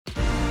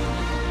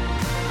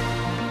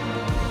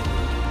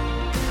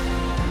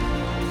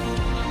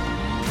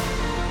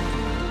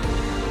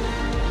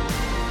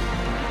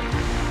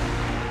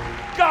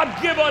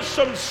God, give us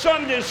some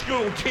Sunday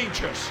school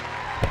teachers.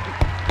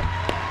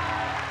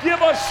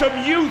 Give us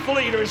some youth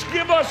leaders.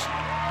 Give us...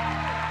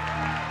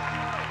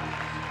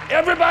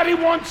 Everybody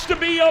wants to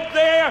be up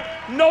there.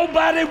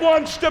 Nobody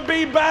wants to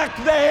be back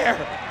there.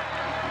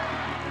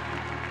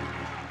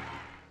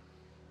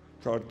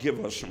 God, give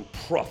us some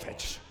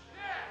prophets.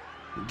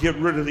 Get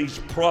rid of these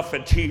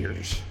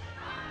profiteers.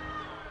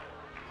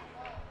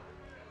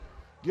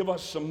 Give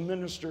us some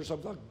ministers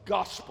of the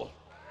gospel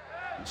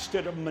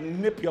instead of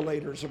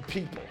manipulators of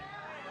people.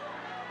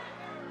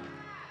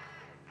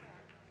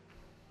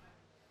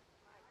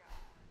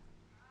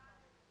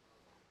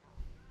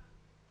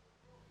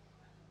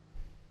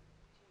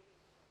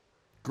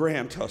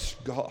 Grant us,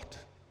 God,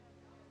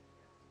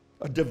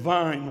 a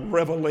divine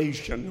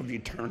revelation of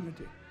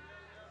eternity.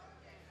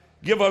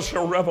 Give us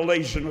a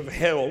revelation of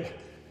hell,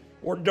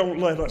 or don't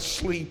let us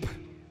sleep.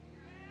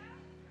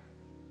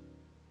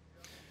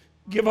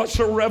 Give us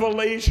a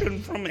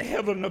revelation from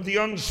heaven of the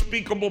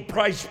unspeakable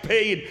price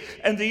paid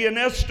and the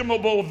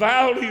inestimable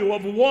value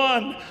of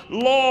one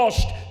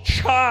lost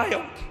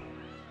child.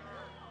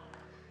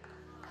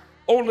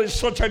 Only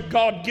such a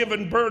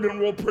God-given burden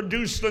will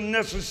produce the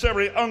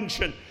necessary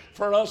unction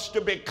for us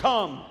to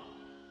become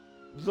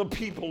the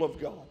people of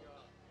God.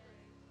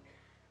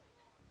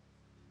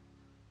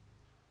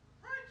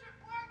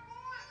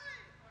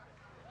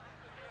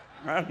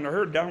 I hadn't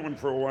heard that one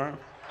for a while.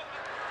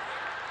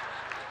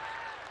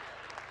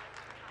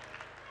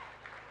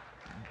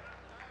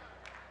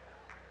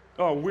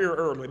 Oh, we're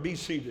early. Be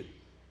seated.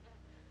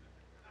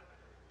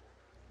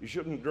 You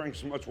shouldn't drink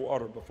so much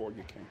water before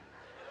you came.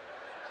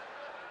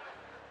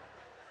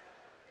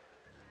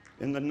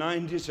 In the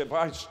 90s, if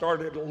I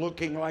started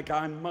looking like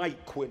I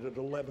might quit at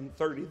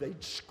 11:30,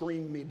 they'd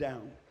scream me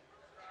down.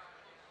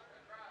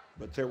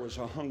 But there was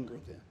a hunger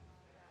then.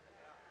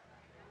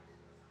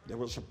 There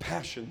was a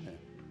passion then.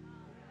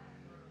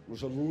 There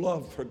was a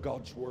love for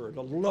God's word,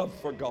 a love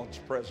for God's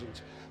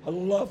presence, a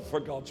love for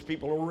God's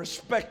people, a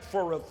respect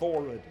for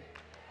authority.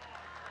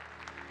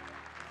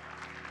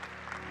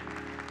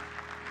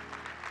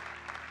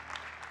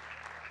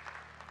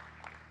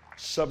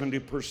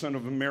 "70%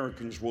 of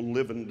Americans will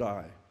live and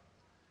die,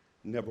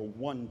 never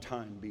one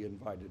time be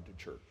invited to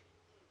church."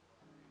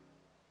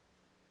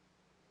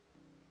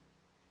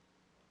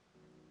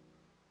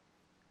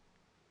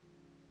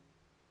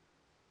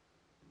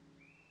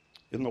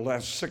 In the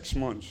last 6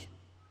 months,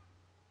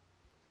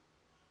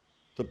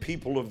 the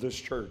people of this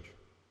church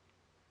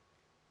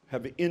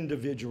have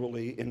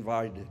individually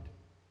invited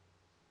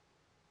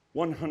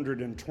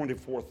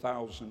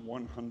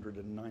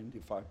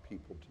 124,195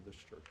 people to this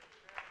church.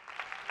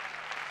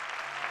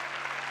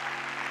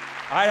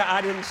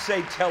 I didn't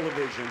say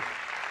television.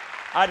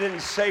 I didn't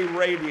say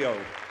radio.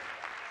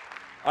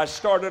 I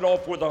started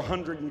off with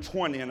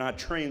 120 and I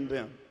trained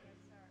them.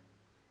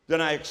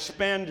 Then I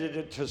expanded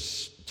it to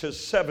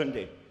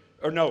 70.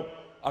 Or no,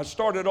 I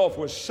started off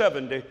with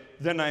 70,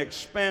 then I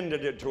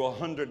expanded it to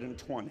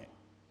 120.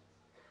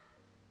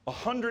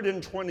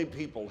 120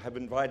 people have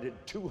invited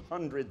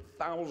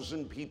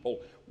 200,000 people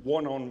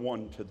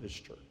one-on-one to this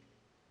church.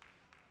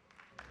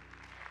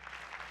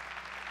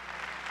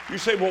 You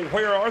say, well,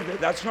 where are they?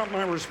 That's not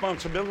my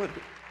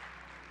responsibility.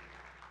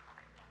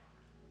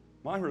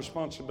 My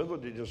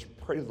responsibility is to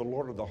pray to the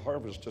Lord of the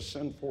harvest to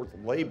send forth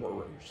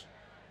laborers.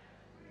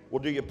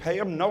 Well, do you pay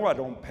them? No, I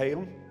don't pay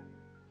them.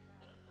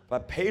 If I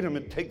paid them,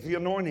 it'd take the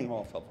anointing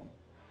off of them.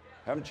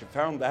 Haven't you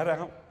found that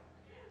out?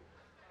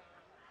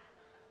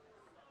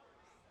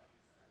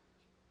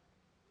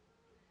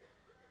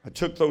 I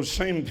took those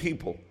same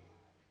people.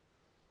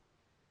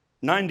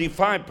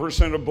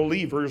 95% of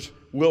believers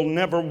will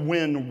never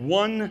win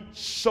one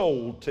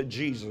soul to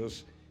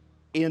Jesus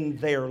in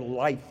their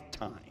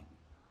lifetime.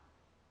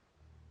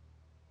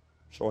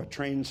 So I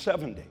trained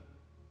 70.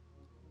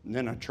 And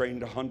then I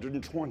trained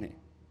 120.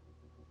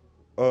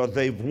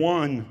 They've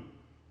won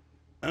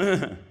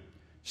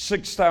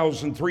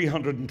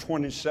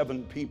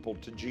 6,327 people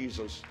to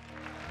Jesus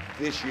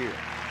this year.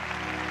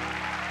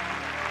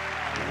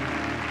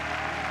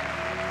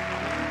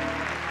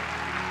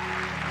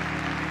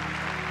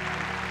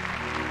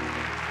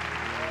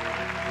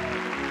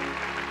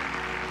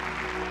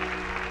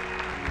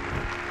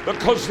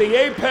 Because the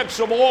apex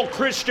of all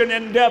Christian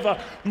endeavor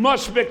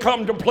must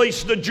become to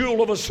place the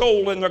jewel of a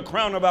soul in the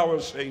crown of our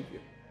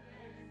Savior.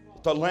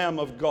 The Lamb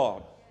of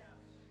God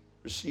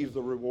receive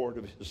the reward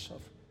of his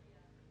suffering.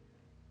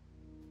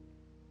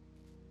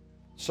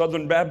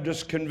 Southern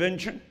Baptist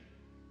Convention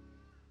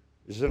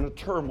is in a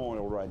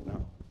turmoil right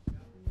now.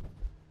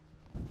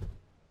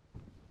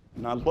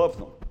 And I love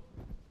them.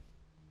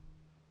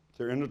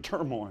 They're in a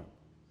turmoil.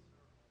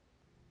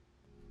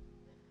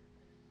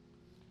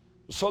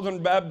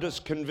 Southern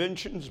Baptist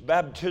Convention's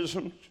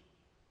baptisms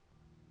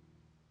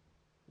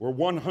were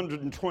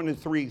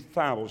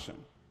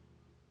 123,000.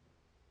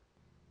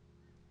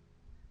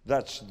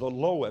 That's the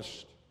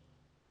lowest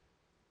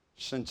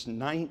since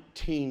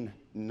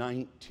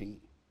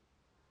 1919.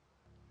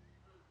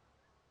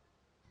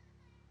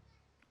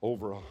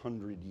 Over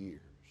 100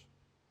 years.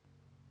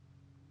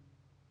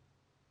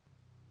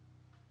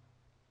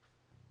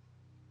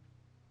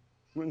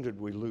 When did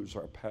we lose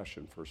our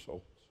passion for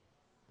souls?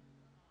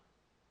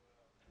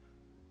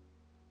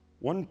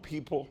 1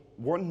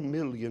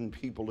 million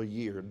people a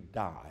year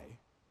die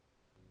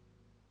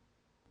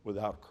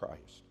without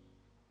Christ.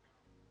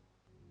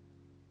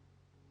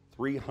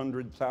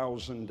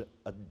 300,000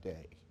 a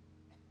day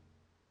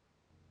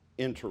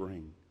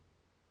entering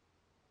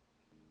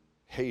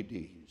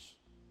Hades,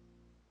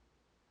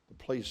 the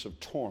place of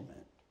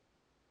torment,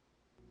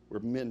 where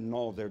men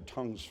gnaw their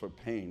tongues for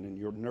pain and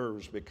your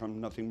nerves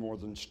become nothing more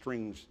than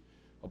strings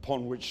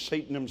upon which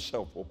Satan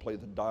himself will play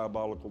the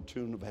diabolical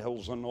tune of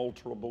hell's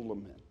unalterable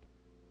lament.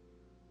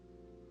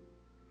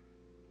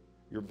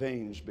 Your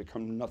veins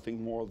become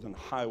nothing more than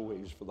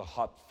highways for the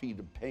hot feet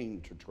of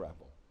pain to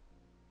travel.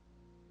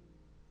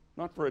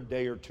 Not for a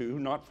day or two,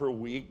 not for a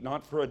week,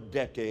 not for a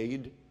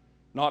decade,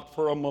 not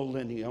for a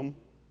millennium.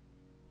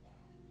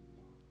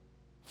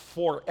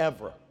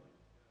 Forever.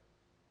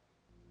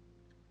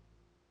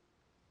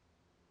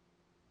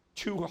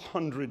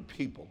 200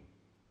 people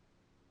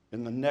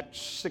in the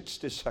next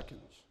 60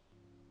 seconds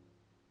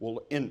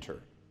will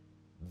enter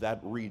that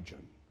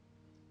region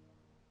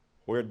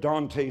where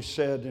Dante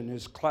said in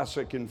his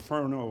classic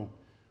Inferno,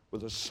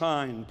 with a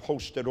sign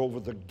posted over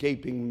the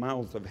gaping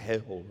mouth of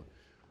hell,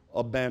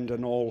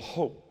 "Abandon all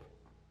hope,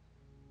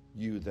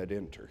 you that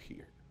enter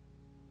here."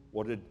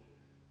 What did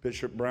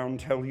Bishop Brown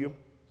tell you?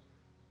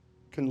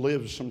 Can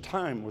live some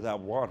time without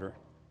water.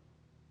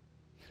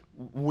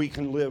 We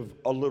can live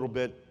a little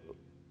bit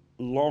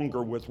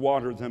longer with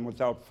water than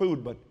without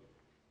food, but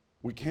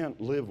we can't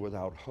live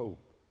without hope.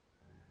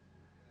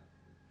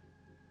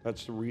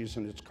 That's the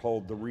reason it's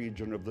called the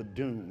region of the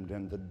doomed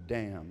and the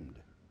damned,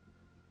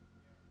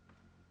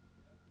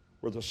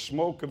 where the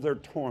smoke of their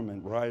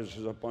torment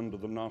rises up under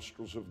the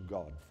nostrils of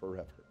God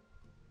forever.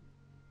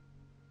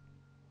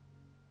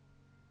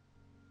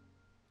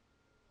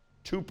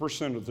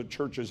 2% of the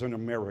churches in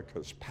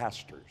America's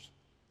pastors,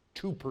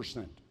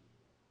 2%,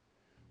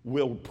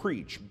 will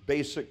preach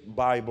basic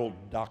Bible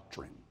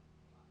doctrine.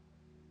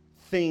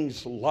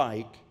 Things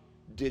like,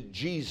 did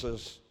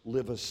Jesus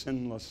live a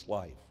sinless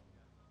life?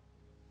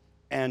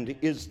 And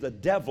is the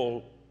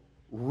devil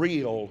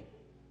real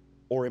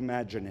or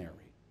imaginary?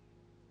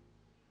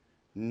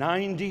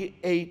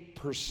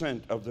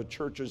 98% of the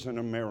churches in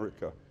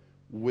America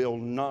will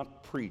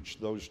not preach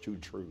those two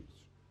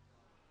truths.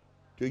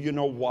 Do you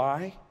know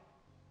why?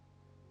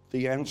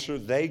 The answer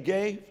they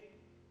gave: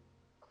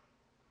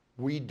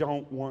 we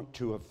don't want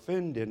to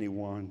offend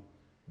anyone.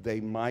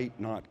 They might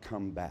not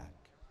come back.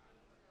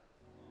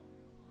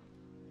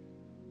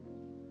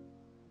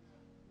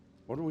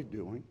 What are we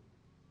doing?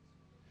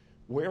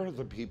 Where are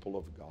the people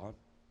of God?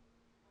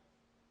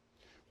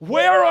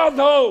 Where are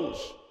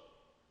those,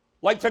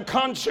 like the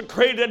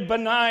consecrated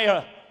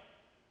Benaiah,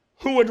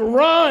 who would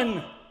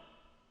run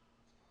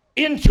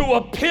into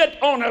a pit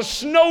on a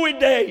snowy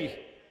day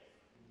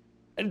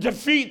and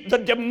defeat the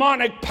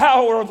demonic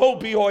power of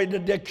opioid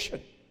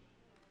addiction?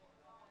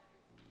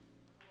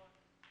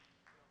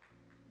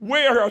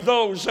 Where are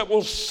those that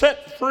will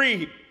set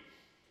free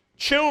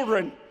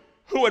children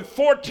who at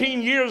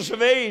 14 years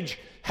of age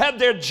had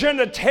their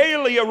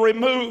genitalia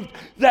removed,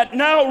 that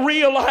now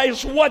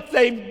realize what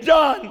they've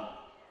done?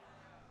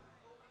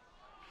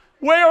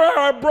 Where are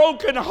our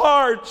broken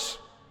hearts?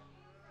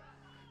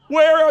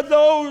 Where are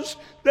those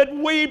that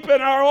weep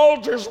in our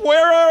altars?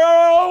 Where are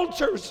our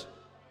altars?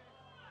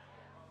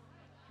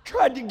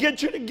 Tried to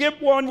get you to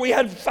get one. We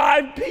had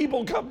 5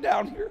 people come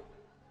down here.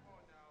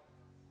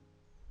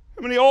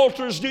 How many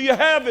altars do you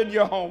have in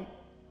your home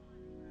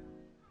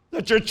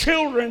that your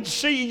children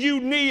see you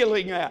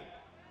kneeling at?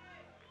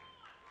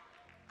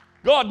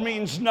 God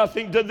means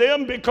nothing to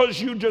them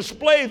because you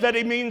display that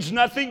He means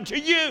nothing to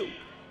you.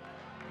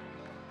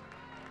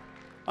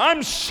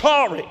 I'm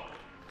sorry.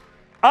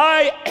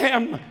 I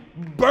am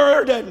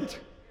burdened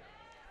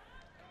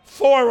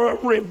for a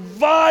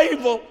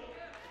revival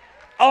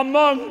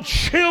among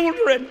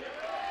children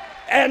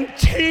and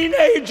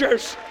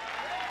teenagers.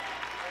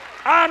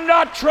 I'm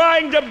not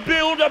trying to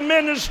build a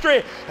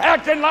ministry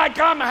acting like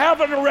I'm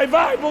having a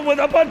revival with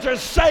a bunch of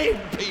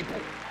saved people.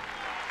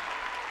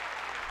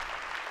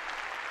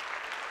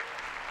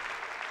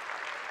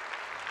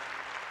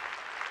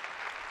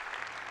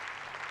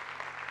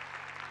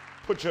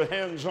 Put your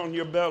hands on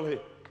your belly.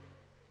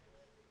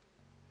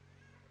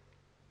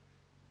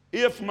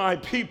 If my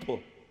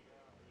people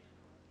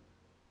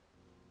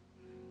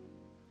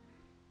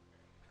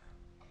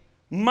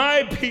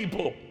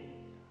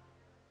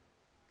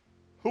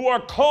who are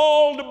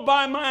called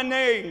by my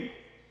name,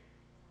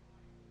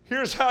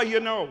 here's how you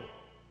know.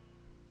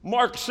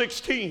 Mark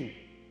 16.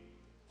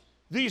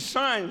 These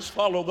signs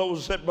follow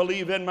those that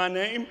believe in my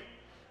name.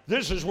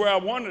 This is where I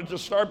wanted to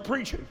start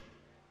preaching.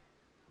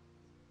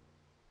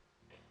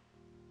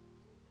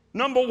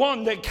 Number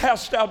 1, they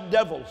cast out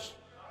devils.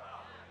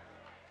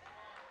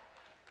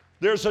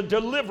 There's a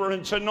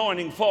deliverance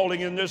anointing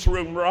falling in this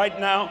room right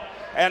now,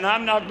 and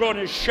I'm not going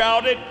to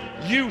shout it.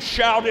 You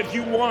shout if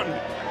you want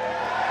it.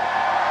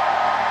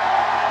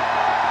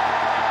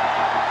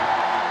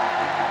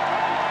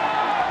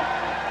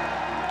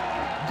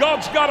 God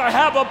God's got to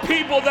have a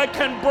people that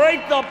can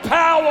break the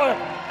power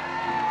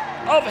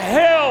of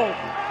hell.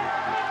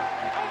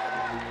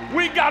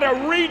 We got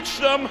to reach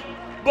them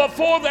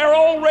before they're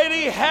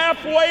already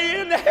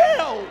halfway in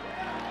hell.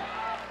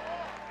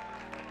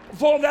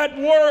 Before that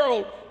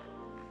world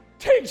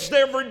takes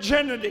their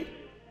virginity,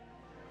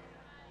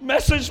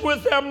 messes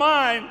with their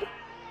mind,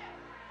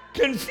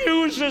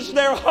 confuses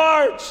their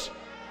hearts,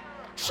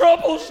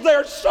 troubles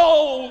their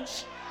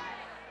souls.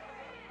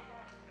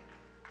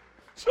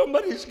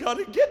 Somebody's got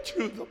to get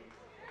to them.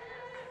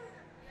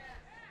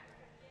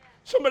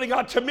 Somebody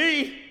got to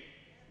me.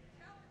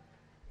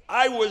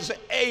 I was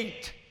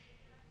 8.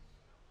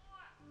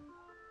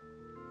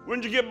 When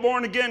did you get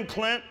born again,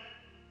 Clint?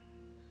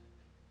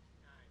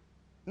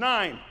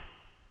 9.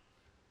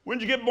 When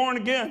did you get born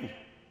again?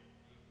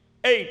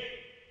 8.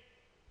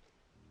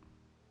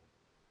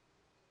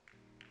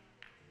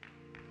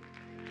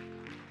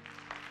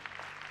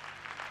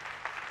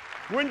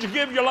 When did you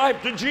give your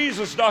life to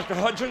Jesus, Dr.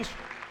 Hutchins?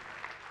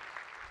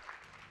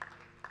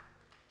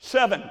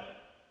 7.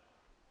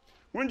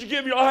 When did you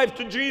give your life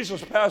to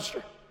Jesus,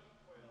 Pastor?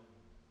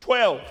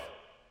 12.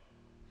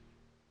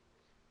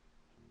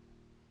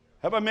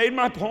 Have I made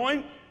my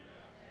point?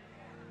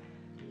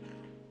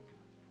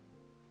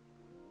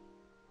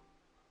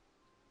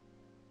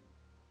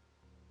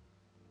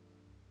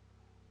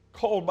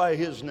 Called by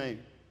his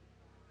name.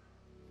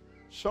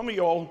 Some of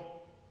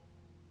y'all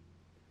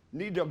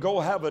need to go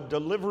have a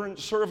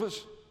deliverance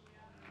service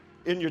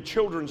in your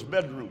children's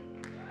bedroom.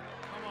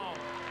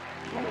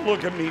 Don't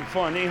look at me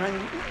funny.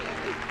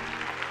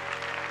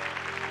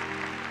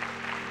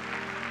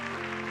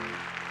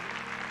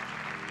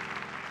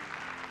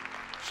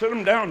 Sit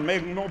them down and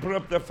make them open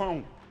up their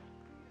phone.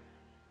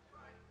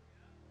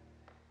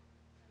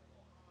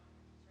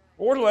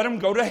 Or let them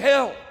go to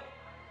hell.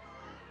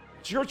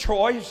 It's your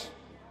choice.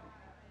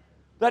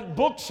 That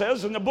book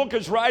says, and the book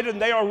is right and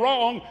they are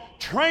wrong,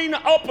 train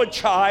up a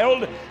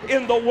child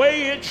in the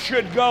way it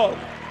should go.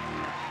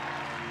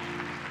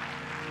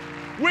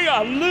 We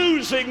are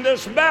losing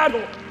this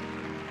battle.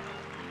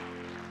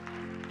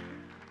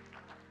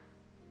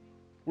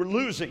 We're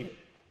losing it.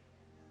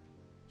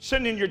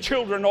 Sending your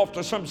children off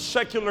to some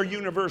secular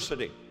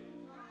university.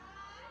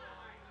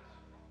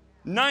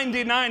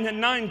 99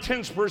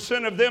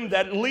 9/10% of them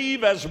that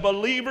leave as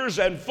believers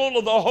and full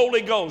of the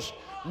Holy Ghost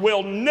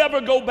will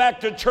never go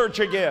back to church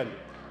again.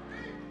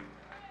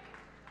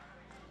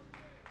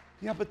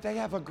 Yeah, but they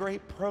have a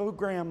great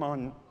program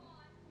on.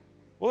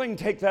 Well, they can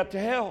take that to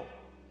hell.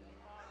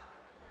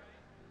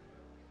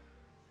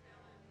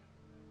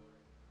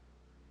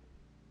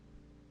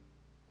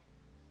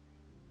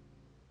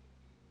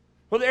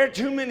 Well, there are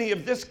too many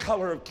of this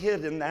color of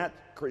kid in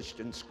that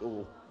Christian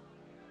school.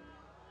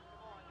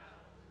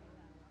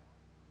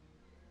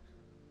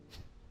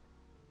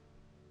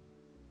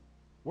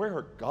 Where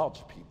are God's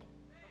people?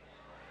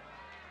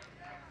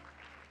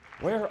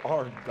 Where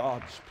are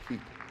God's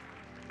people?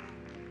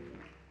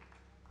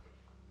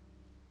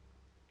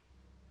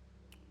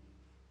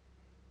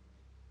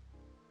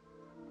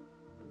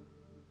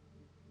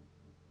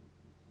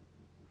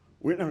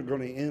 We're not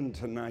going to end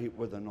tonight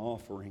with an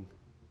offering.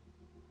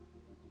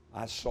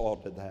 I saw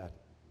to that.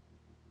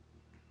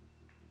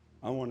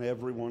 I want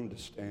everyone to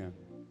stand.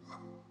 I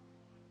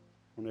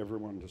want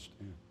everyone to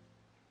stand.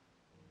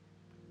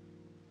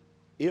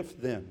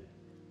 If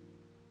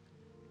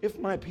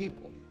my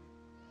people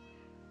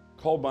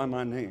called by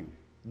my name,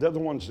 they're the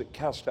ones that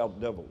cast out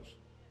devils,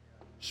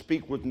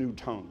 speak with new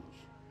tongues,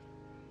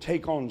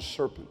 take on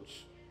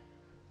serpents.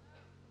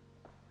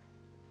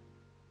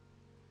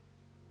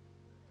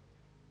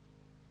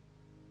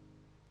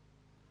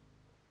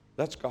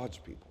 That's God's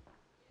people.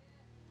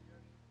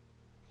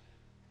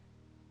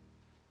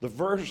 The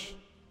verse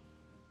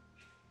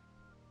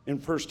in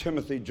 1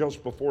 Timothy,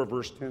 just before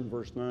verse 10,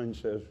 verse 9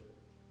 says,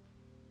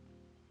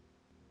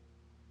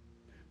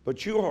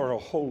 but you are a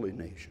holy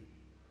nation.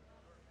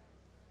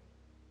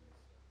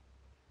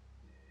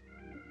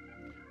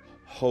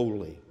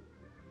 Holy.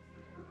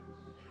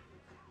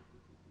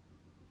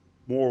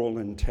 Moral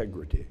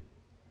integrity.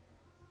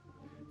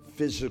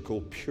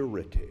 Physical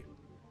purity.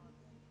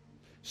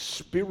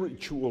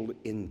 Spiritual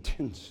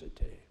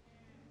intensity.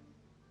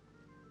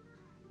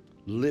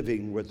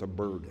 Living with a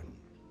burden.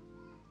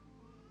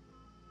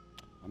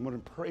 I'm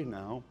going to pray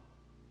now.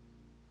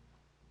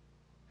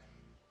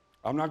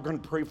 I'm not going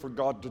to pray for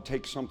God to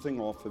take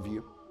something off of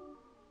you.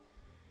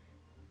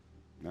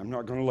 I'm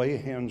not going to lay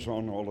hands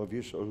on all of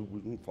you so we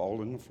can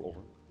fall in the floor.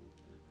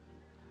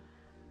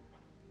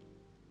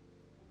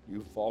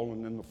 You've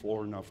fallen in the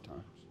floor enough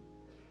times.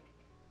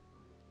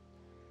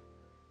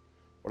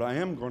 What I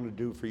am going to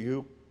do for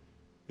you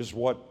is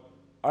what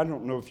I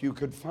don't know if you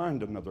could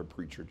find another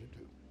preacher to do.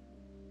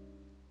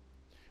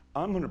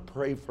 I'm going to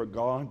pray for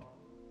God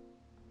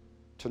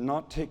to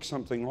not take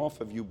something off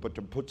of you, but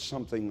to put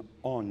something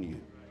on you.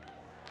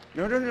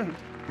 No.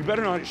 You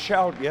better not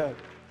shout yet.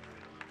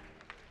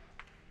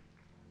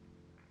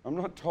 I'm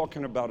not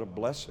talking about a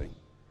blessing.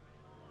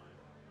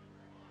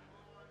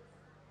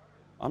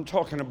 I'm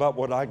talking about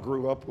what I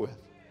grew up with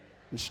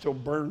and still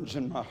burns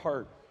in my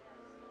heart.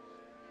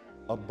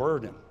 A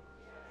burden.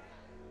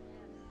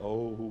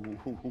 Oh,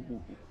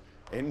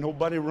 ain't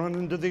nobody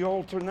running to the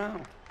altar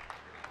now.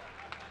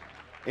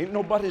 Ain't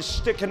nobody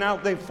sticking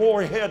out their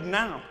forehead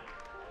now.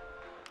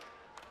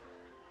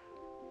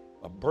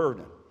 A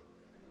burden.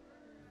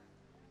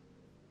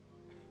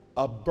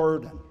 A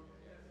burden.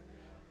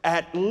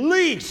 At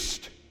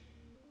least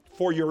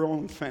for your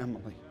own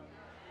family.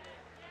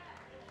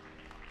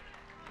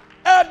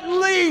 At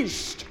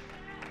least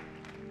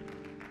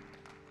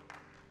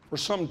for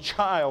some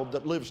child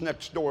that lives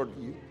next door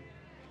to you.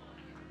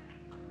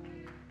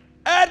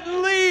 At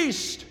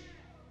least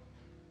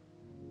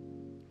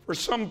for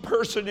some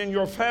person in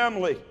your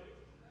family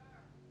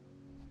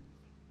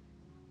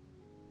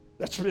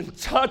that's been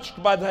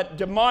touched by that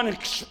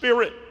demonic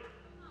spirit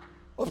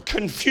of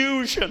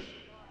confusion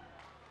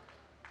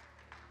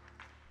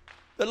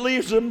that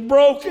leaves them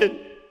broken.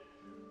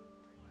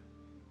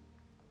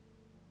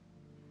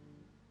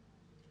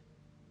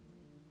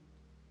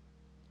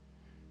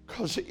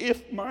 Because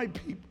if my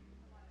people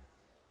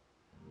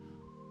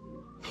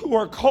who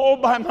are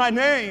called by my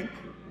name,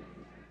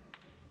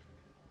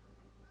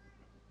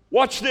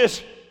 watch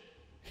this.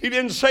 He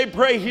didn't say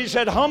pray, he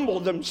said humble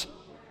themselves.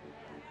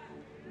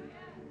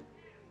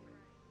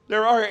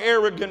 There are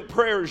arrogant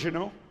prayers, you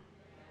know.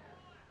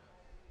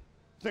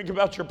 Think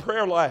about your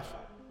prayer life.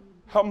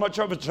 How much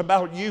of it's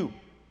about you?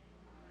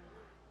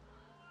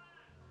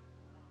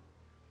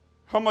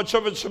 How much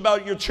of it's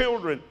about your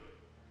children?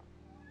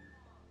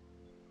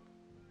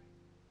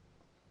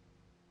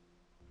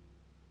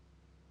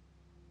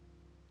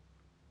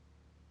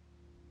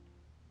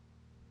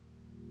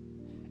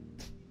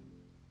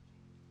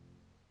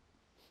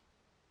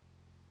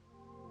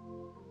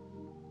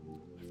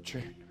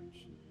 Changers.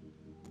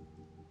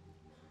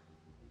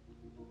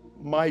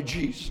 My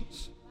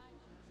Jesus,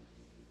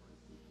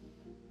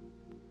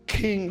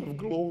 King of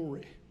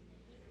glory,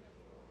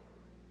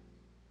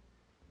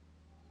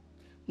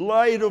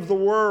 light of the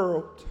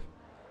world,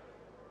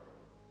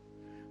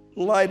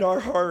 light our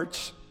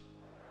hearts,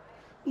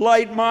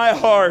 light my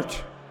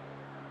heart,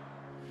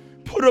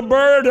 put a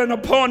burden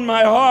upon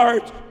my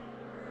heart.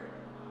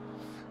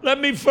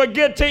 Let me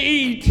forget to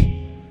eat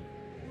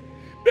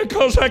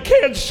because I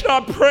can't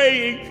stop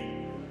praying.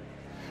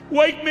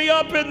 Wake me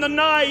up in the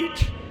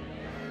night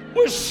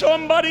with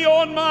somebody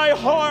on my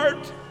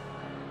heart.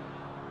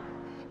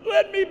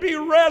 Let me be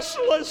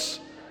restless.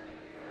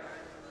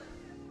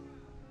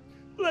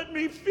 Let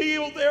me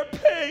feel their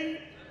pain.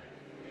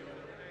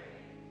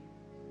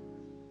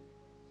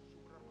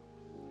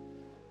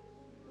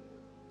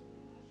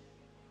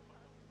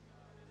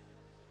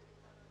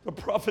 The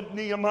prophet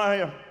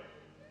Nehemiah,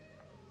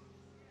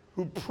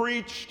 who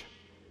preached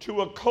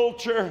to a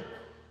culture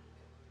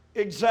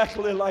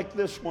exactly like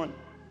this one.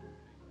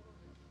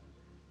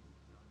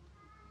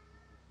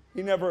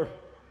 He never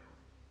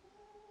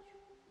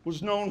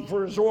was known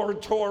for his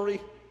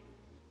oratory.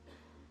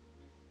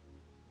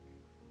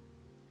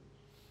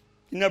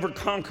 He never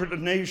conquered a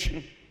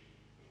nation.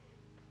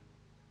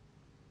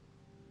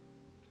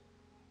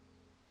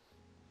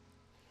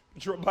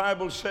 But your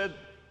Bible said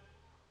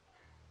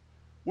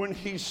when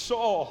he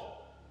saw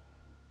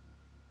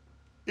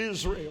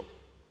Israel,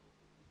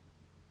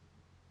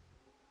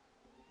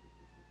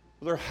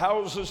 their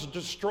houses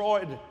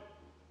destroyed,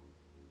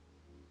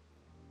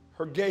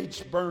 her gates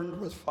burned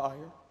with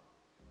fire,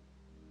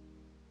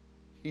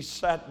 he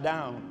sat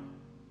down,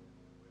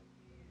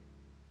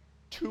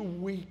 too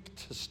weak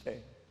to stand,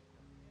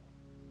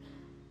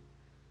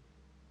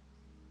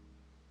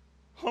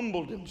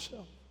 humbled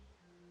himself,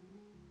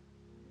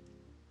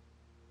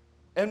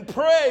 and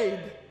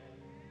prayed.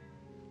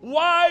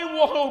 Why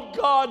won't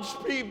God's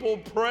people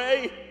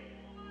pray?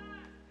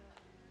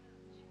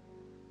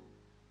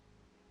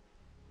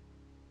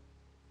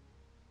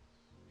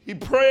 He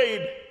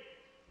prayed.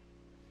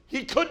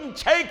 He couldn't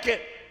take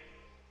it.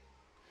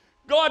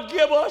 God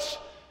give us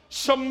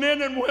some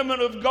men and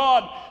women of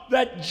God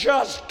that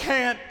just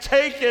can't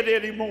take it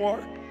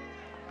anymore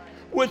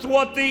with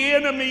what the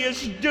enemy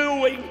is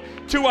doing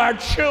to our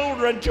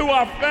children, to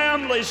our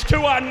families,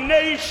 to our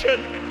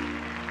nation.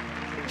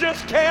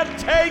 Just can't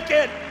take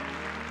it.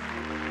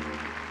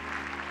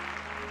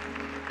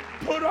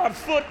 Put our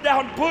foot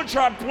down, push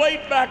our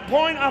plate back,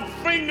 point our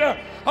finger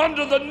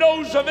under the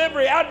nose of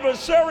every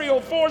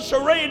adversarial force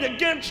arrayed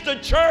against the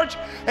church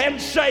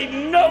and say,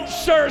 no,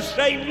 sir,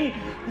 Satan,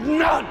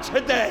 not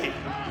today.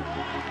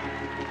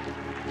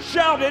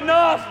 Shout,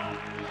 enough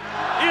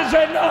is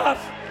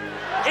enough.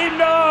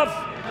 Enough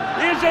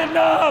is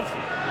enough.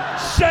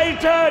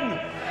 Satan,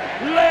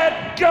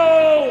 let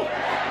go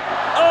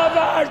of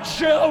our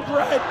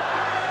children.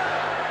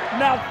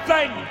 Now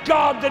thank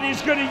God that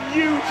he's going to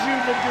use you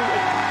to do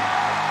it.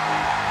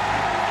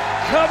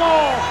 Come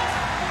on.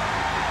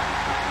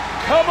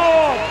 Come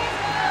on.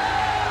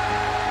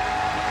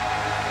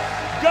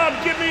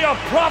 God, give me a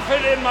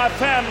prophet in my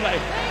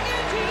family.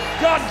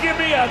 God, give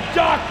me a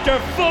doctor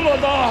full of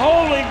the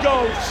Holy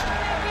Ghost.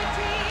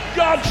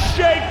 God,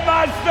 shake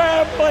my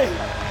family.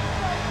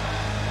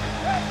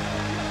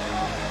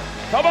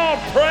 Come on,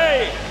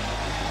 pray.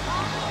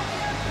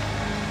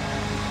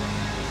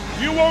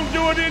 You won't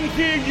do it in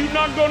here. You're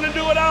not going to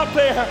do it out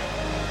there.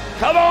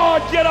 Come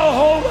on, get a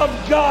hold of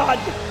God.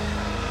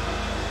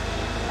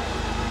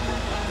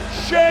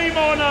 Shame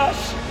on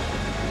us.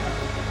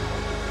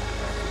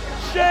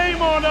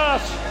 Shame on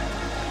us.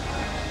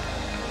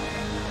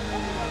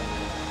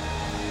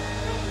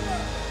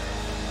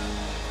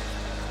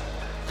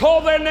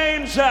 Call their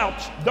names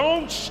out.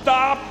 Don't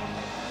stop.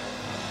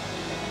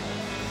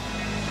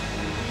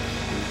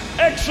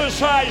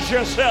 Exercise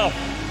yourself.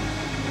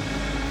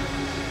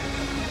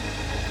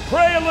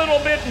 Pray a little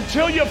bit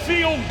until you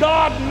feel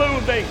God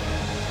moving.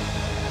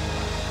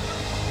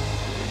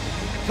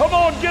 Come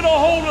on, get a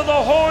hold of the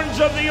horns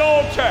of the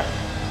altar.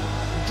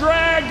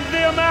 Drag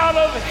them out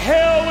of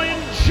hell in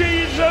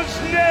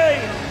Jesus'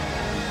 name.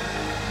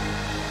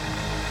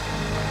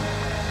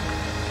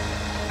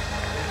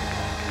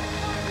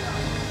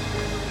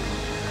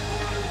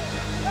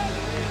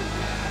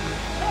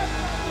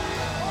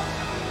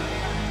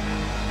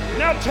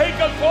 Now take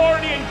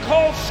authority and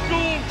call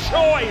school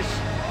choice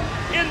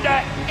into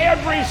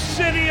every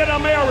city in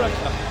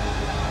America.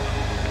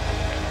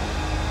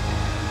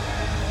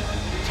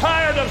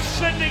 Tired of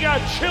sending our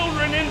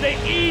children into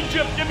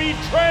Egypt to be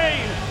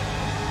trained.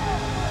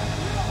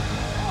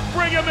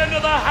 Bring them into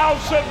the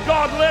house of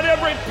God. Let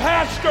every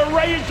pastor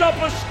raise up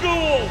a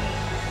school.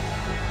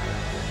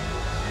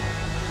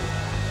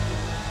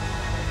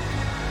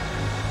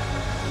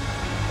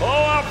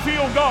 Oh, I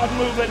feel God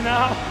moving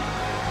now.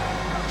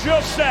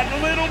 Just that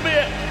little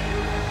bit.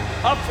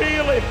 I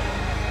feel it.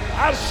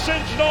 I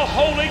sense the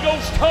Holy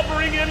Ghost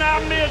hovering in our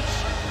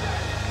midst.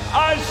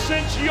 I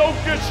sense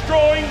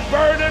yoke-destroying,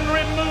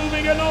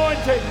 burden-removing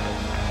anointing.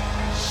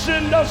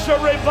 Send us a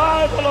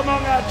revival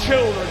among our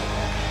children.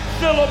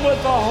 Fill them with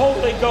the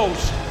Holy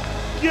Ghost.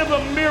 Give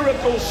them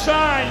miracles,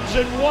 signs,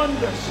 and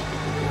wonders.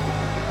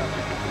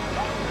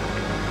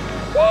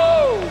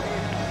 Woo!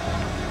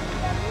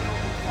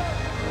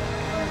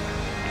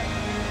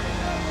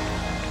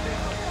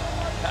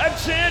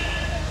 That's it.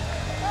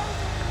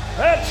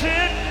 That's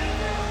it.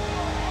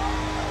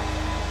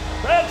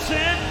 That's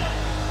it.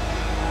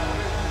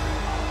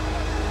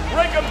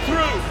 Break them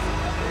through.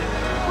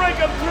 Break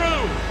them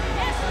through.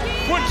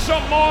 Put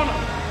something on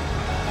them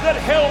that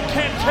hell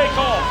can't take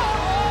off.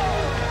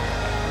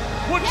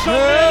 Put something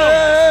in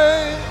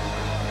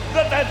them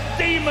that the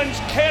demons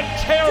can't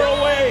tear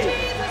away.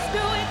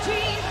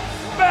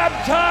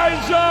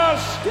 Baptize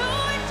us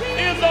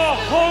in the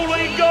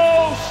Holy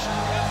Ghost.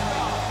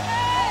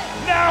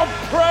 Now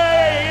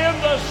pray in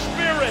the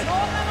Spirit.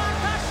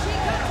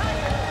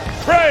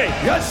 Pray.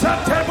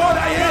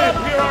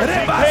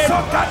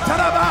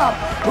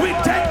 We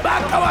take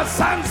back our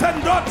sons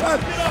and daughters.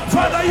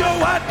 Father, your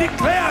word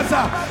declares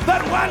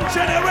that one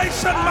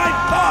generation, my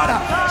God,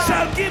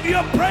 shall give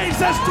your praises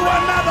to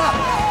another.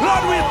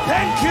 Lord, we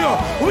thank you.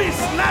 We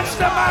snatch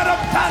them out of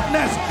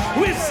darkness.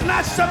 We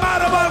snatch them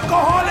out of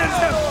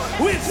alcoholism.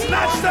 We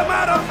snatch them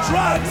out of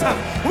drugs.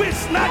 We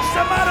snatch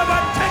them out of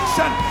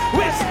addiction.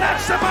 We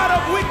snatch them out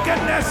of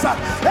wickedness.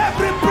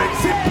 Every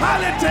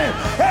principality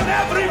and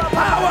every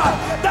power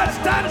that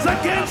stands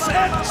against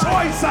a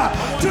choice,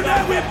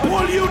 today we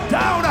pull you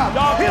down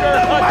in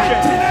the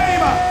mighty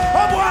name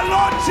of our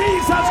Lord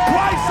Jesus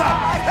Christ.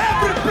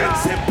 Every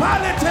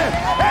principality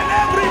and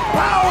every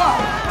power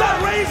that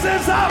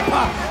raises up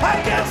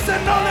against the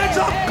knowledge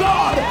of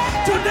God,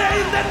 today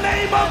in the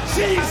name of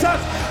Jesus,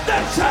 the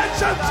Church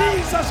of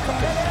Jesus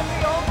Christ.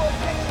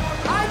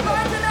 I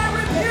bind and I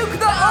rebuke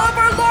the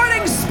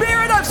overlording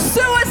spirit of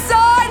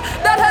suicide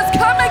that has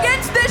come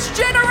against this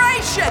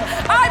generation.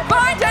 I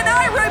bind and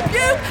I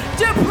rebuke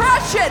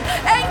depression,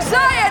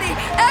 anxiety,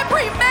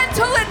 every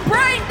mental and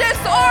brain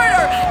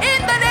disorder.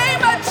 In the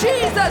name of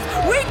Jesus,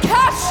 we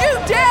cast you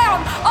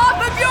down off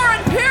of your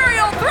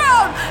imperial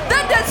throne,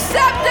 the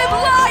deceptive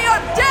lie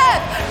of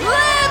death.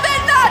 Live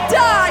and not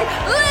die.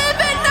 Live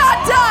and not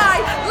die.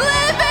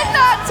 Live and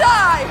not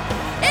die.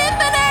 In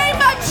the name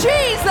of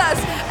Jesus,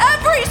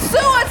 every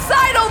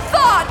suicidal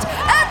thought,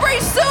 every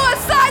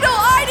suicidal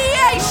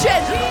ideation,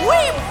 we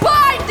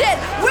bind it,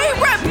 we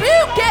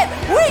rebuke it,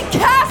 we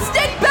cast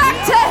it back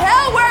to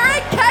hell where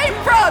it came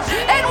from,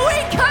 and we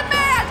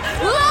command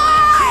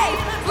life,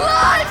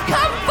 life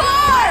come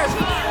forth,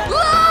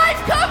 life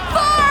come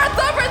forth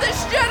over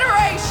this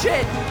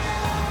generation.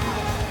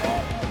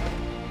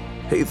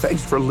 Hey,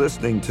 thanks for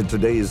listening to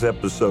today's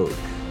episode.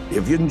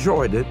 If you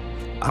enjoyed it,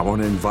 I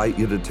want to invite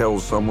you to tell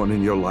someone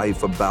in your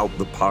life about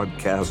the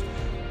podcast.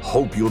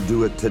 Hope you'll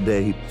do it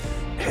today.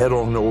 Head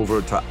on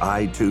over to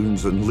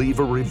iTunes and leave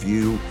a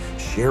review.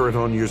 Share it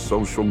on your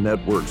social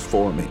networks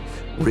for me.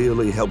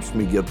 Really helps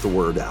me get the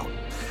word out.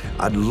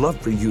 I'd love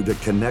for you to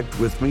connect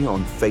with me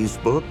on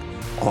Facebook,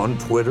 on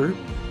Twitter,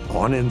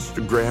 on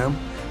Instagram.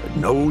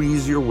 No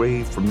easier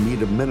way for me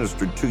to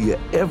minister to you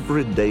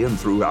every day and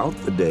throughout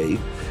the day,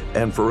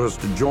 and for us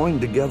to join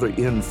together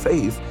in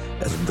faith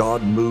as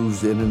God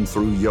moves in and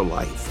through your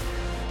life.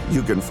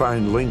 You can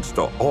find links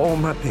to all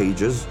my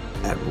pages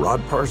at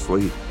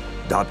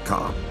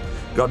rodparsley.com.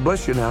 God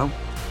bless you now,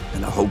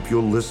 and I hope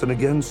you'll listen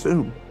again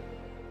soon.